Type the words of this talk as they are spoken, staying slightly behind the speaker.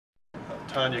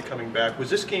Tanya coming back. Was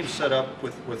this game set up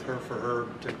with her for her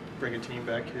to bring a team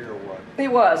back here, or what?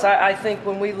 It was. I think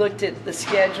when we looked at the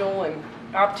schedule and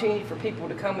opportunity for people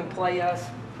to come and play us,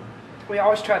 we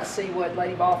always try to see what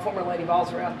former Lady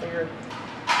Vols are out there.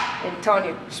 And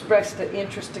Tanya expressed the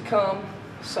interest to come.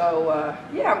 So,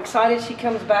 yeah, I'm excited she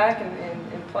comes back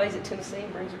and plays at Tennessee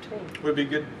and brings her team. Would it be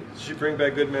good? Did she bring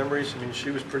back good memories? I mean,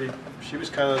 she was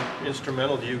kind of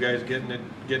instrumental to you guys getting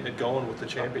it going with the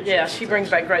championship. Yeah, she brings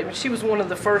back great. She was one of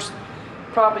the first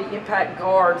probably impact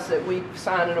guards that we've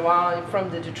signed in a while from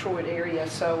the Detroit area.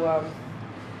 So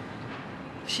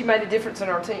she made a difference in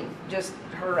our team. Just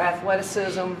her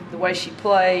athleticism, the way she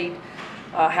played,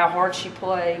 how hard she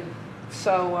played.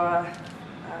 So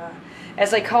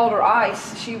as they called her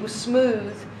ice, she was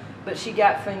smooth, but she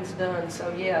got things done.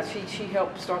 So yeah, she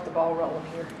helped start the ball rolling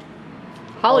here.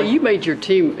 Holly, you made your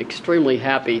team extremely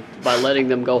happy by letting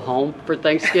them go home for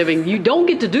Thanksgiving. You don't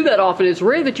get to do that often. It's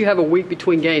rare that you have a week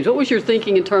between games. What was your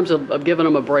thinking in terms of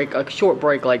giving them a short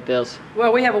break like this?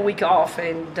 Well, we have a week off,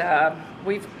 and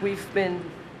we've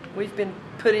been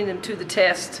putting them to the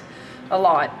test a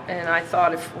lot. And I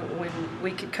thought if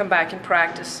we could come back and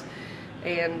practice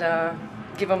and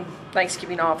give them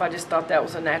Thanksgiving off, I just thought that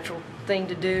was a natural thing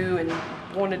to do, and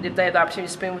wanted if they had the opportunity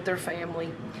to spend with their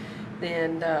family.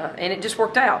 And it just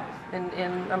worked out,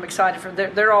 and I'm excited for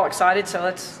they're all excited, so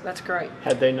that's great.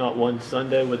 Had they not won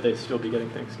Sunday, would they still be getting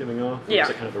Thanksgiving off?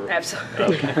 Yeah,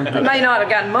 absolutely. They may not have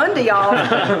gotten Monday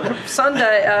off.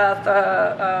 Sunday,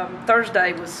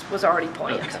 Thursday was already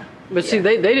planned. Okay. But see,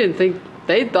 they didn't think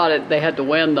they thought they had to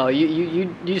win though.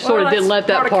 You sort of didn't let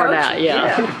that part out.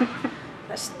 Yeah.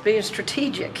 That's being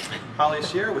strategic. Holly,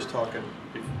 Sierra was talking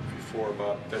before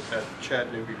about that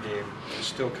Chattanooga game. It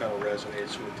still kind of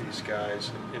resonates with these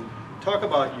guys. And talk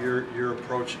about your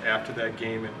approach after that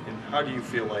game, and how do you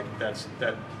feel like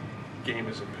that game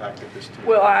has impacted this team?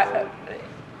 Well,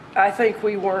 I think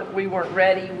we weren't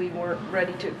ready. We weren't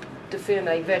ready to defend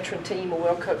a veteran team, a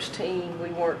well-coached team. We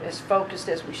weren't as focused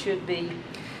as we should be,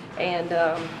 and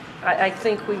I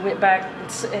think we went back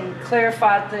and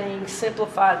clarified things,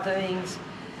 simplified things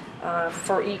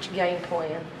for each game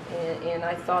plan. And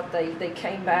I thought they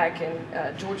came back,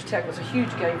 and Georgia Tech was a huge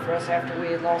game for us after we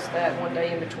had lost that one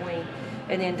day in between.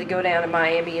 And then to go down to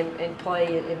Miami and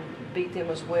play and beat them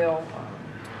as well.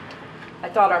 I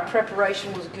thought our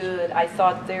preparation was good. I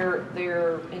thought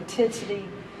their intensity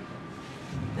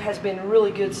has been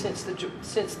really good since the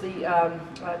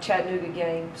Chattanooga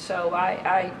game. So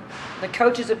the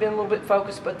coaches have been a little bit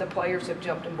focused, but the players have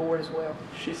jumped on board as well.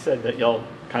 She said that y'all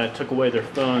kind of took away their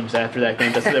phones after that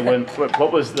game.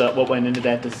 What went into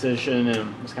that decision,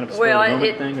 and was kind of a spur of the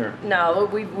moment thing, or no?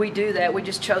 We do that. We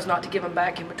just chose not to give them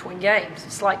back in between games.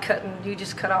 It's like you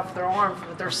just cut off their arm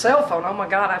with their cell phone. Oh my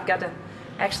God, I've got to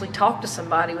actually talk to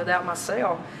somebody without my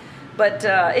cell. But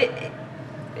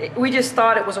we just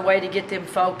thought it was a way to get them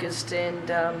focused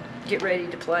and get ready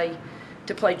to play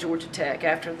Georgia Tech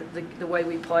after the way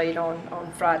we played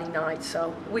on Friday night.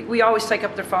 So we always take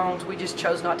up their phones. We just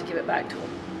chose not to give it back to them.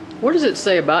 What does it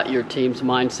say about your team's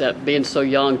mindset, being so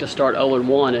young to start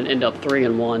 0-1 and end up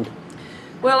 3-1?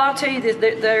 Well, I'll tell you that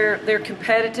they're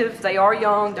competitive. They are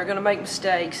young. They're going to make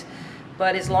mistakes.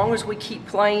 But as long as we keep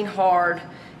playing hard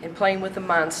and playing with the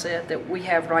mindset that we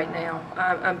have right now,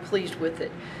 I'm pleased with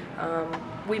it.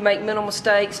 We make mental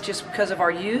mistakes just because of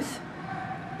our youth,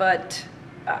 but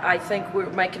I think we're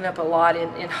making up a lot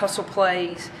in hustle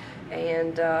plays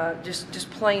and just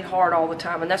playing hard all the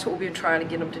time. And that's what we've been trying to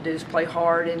get them to do, is play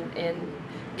hard and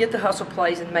get the hustle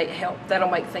plays and help. That'll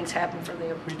make things happen for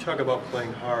them. When you talk about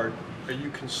playing hard, are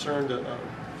you concerned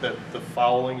that the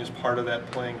fouling is part of that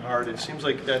playing hard? It seems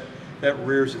like that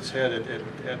rears its head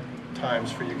at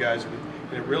times for you guys. And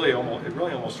it really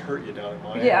almost hurt you down in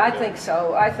Miami. Yeah, I think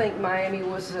so. I think Miami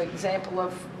was an example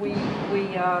of we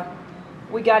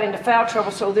got into foul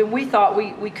trouble, so then we thought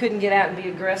we couldn't get out and be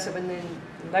aggressive, and then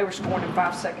they were scoring in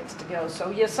 5 seconds to go. So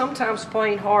yeah, sometimes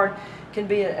playing hard can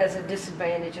be as a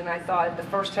disadvantage, and I thought in the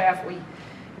first half we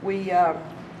were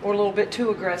a little bit too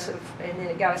aggressive, and then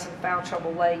it got us in foul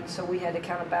trouble late, so we had to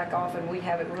kind of back off, and we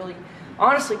haven't really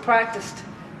honestly practiced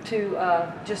to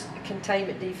just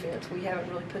containment defense. We haven't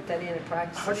really put that in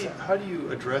practice. How do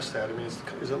you address that? I mean,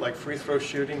 is it like free throw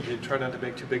shooting? Do you try not to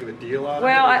make too big of a deal out of it?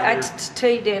 Well, I tell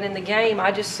you, Dan, in the game,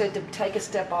 I just said to take a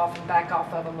step off and back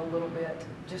off of them a little bit,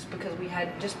 just because we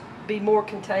had just be more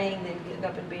contained than getting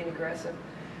up and being aggressive.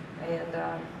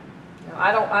 And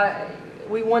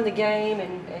we won the game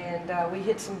and we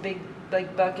hit some big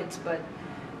buckets, but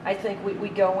I think we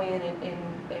go in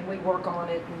and we work on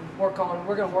it and we're going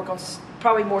to work on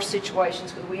probably more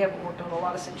situations, because we haven't worked on a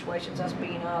lot of situations, us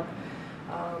being up.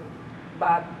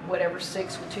 by whatever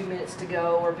 6 with 2 minutes to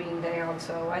go or being down.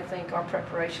 So I think our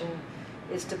preparation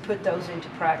is to put those into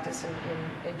practice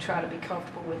and try to be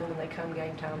comfortable with them when they come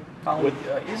game time.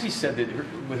 Izzy said that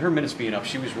with her minutes being up,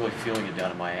 she was really feeling it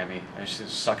down in Miami. She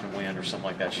was sucking wind or something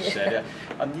like that, she said.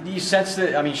 Do you sense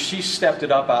that, I mean, she's stepped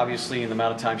it up, obviously, in the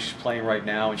amount of time she's playing right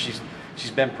now, and she's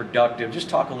been productive. Just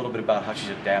talk a little bit about how she's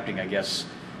adapting, I guess,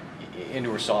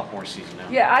 into her sophomore season now.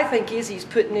 Yeah, I think Izzy's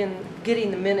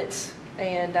getting the minutes,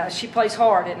 and she plays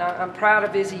hard, and I'm proud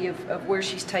of Izzy of where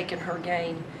she's taken her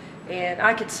game. And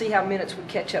I could see how minutes would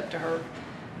catch up to her.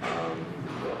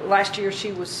 Last year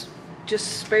she was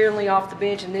just sparingly off the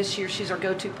bench, and this year she's our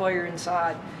go-to player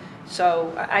inside.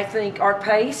 So I think our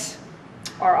pace,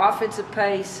 our offensive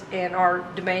pace, and our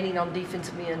demanding on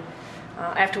defensive end,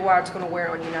 after a while it's going to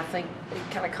wear on you, and I think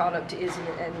it kind of caught up to Izzy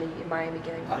in the Miami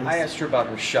game. I asked her about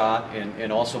her shot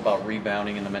and also about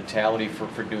rebounding and the mentality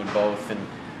for doing both. And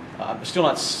I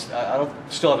don't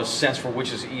still have a sense for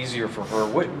which is easier for her.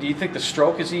 What do you think, the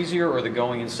stroke is easier or the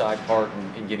going inside part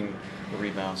and getting the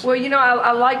rebounds? Well, you know,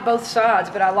 I like both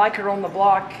sides, but I like her on the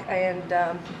block,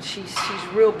 and she's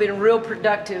been real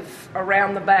productive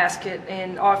around the basket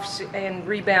and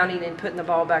rebounding and putting the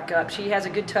ball back up. She has a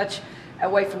good touch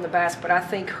away from the basket, but I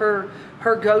think her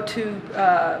go-to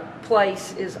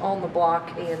place is on the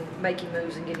block and making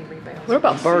moves and getting rebounds. What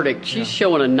about Burdick? She's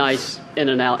showing a nice in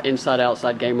and out,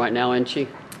 inside-outside game right now, isn't she?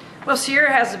 Well,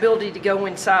 Sierra has the ability to go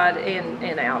inside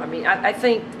and out. I mean, I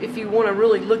think if you want to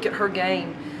really look at her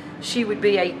game, she would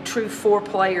be a true 4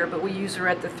 player, but we use her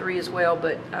at the 3 as well.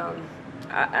 But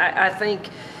I think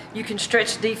you can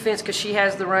stretch defense because she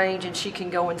has the range and she can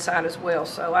go inside as well.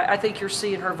 So I think you're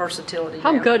seeing her versatility.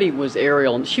 How now. gutty was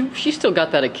Ariel? She still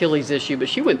got that Achilles issue, but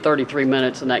she went 33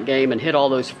 minutes in that game and hit all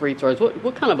those free throws.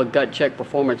 What kind of a gut check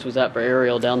performance was that for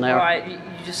Ariel down there? All right, you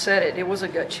just said it. It was a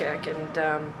gut check,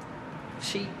 and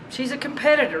she's a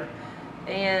competitor.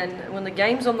 And when the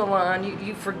game's on the line,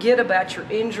 you forget about your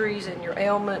injuries and your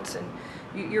ailments, and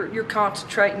you're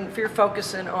concentrating, if you're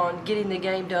focusing on getting the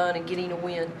game done and getting a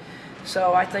win.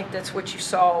 So I think that's what you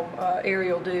saw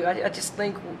Ariel do. I just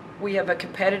think we have a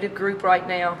competitive group right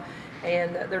now,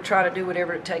 and they're trying to do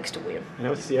whatever it takes to win. I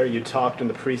know, Sierra, you talked in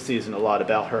the preseason a lot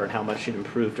about her and how much she'd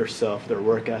improved herself, their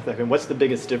work ethic. And what's the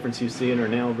biggest difference you see in her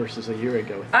now versus a year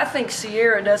ago? I think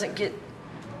Sierra doesn't get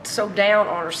so down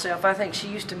on herself. I think she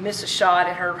used to miss a shot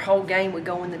and her whole game would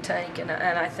go in the tank, and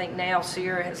I think now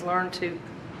Sierra has learned to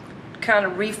kind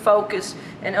of refocus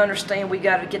and understand we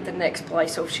got to get the next play.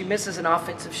 So if she misses an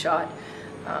offensive shot,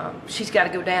 she's got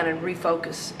to go down and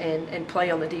refocus and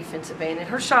play on the defensive end. And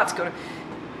her shot's going to,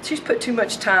 she's put too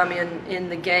much time in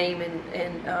the game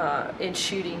and in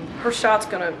shooting. Her shot's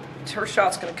going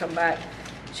to come back.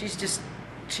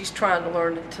 She's trying to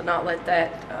learn to not let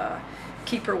that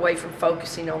keep her away from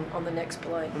focusing on the next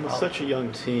play. And with such a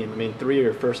young team, I mean, 3 of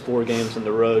your first 4 games on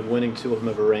the road, winning 2 of them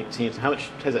over ranked teams. How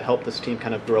much has it helped this team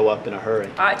kind of grow up in a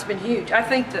hurry? It's been huge. I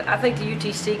think the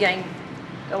UTC game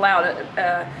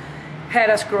had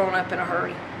us growing up in a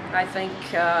hurry. I think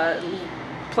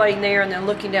playing there and then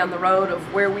looking down the road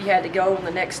of where we had to go in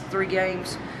the next 3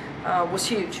 games was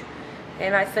huge.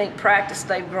 And I think practice,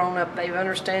 they've grown up. They've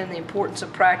understood the importance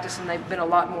of practice, and they've been a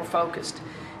lot more focused.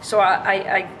 So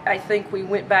I think we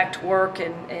went back to work,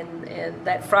 and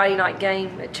that Friday night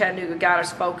game at Chattanooga got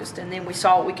us focused, and then we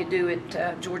saw what we could do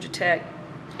at Georgia Tech.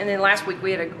 And then last week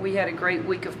we had a great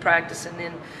week of practice, and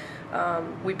then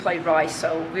we played Rice.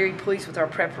 So very pleased with our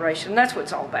preparation. And that's what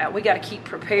it's all about. We got to keep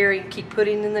preparing, keep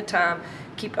putting in the time,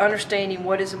 keep understanding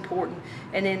what is important.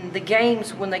 And then the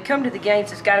games, when they come to the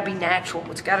games, it's got to be natural.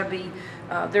 It's got to be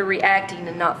they're reacting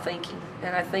and not thinking.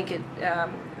 And I think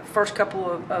first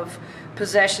couple of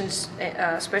possessions,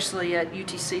 especially at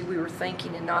UTC, we were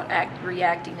thinking and not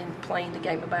reacting and playing the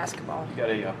game of basketball. You got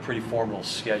a pretty formal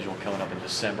schedule coming up in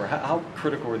December. How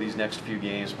critical are these next few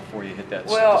games before you hit that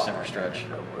December stretch?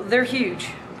 They're huge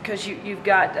because you've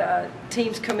got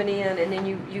teams coming in, and then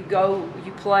you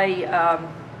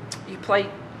play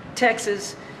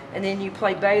Texas, and then you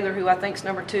play Baylor, who I think is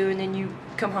number 2, and then you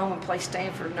come home and play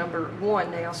Stanford, number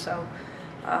 1 now. So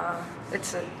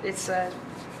it's a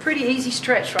pretty easy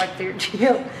stretch right there,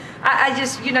 Jim. I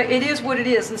just, it is what it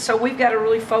is, and so we've got to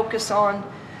really focus on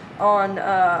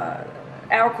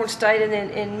Alcorn State, and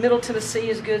then Middle Tennessee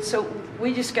is good. So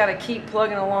we just got to keep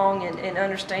plugging along and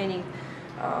understanding.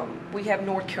 We have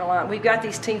North Carolina. We've got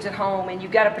these teams at home, and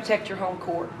you've got to protect your home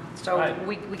court. So right.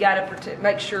 we got to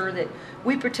make sure that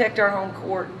we protect our home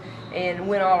court and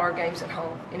win all our games at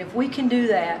home. And if we can do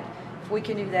that,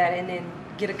 and then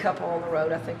get a couple on the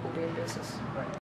road, I think we'll be in business. Right.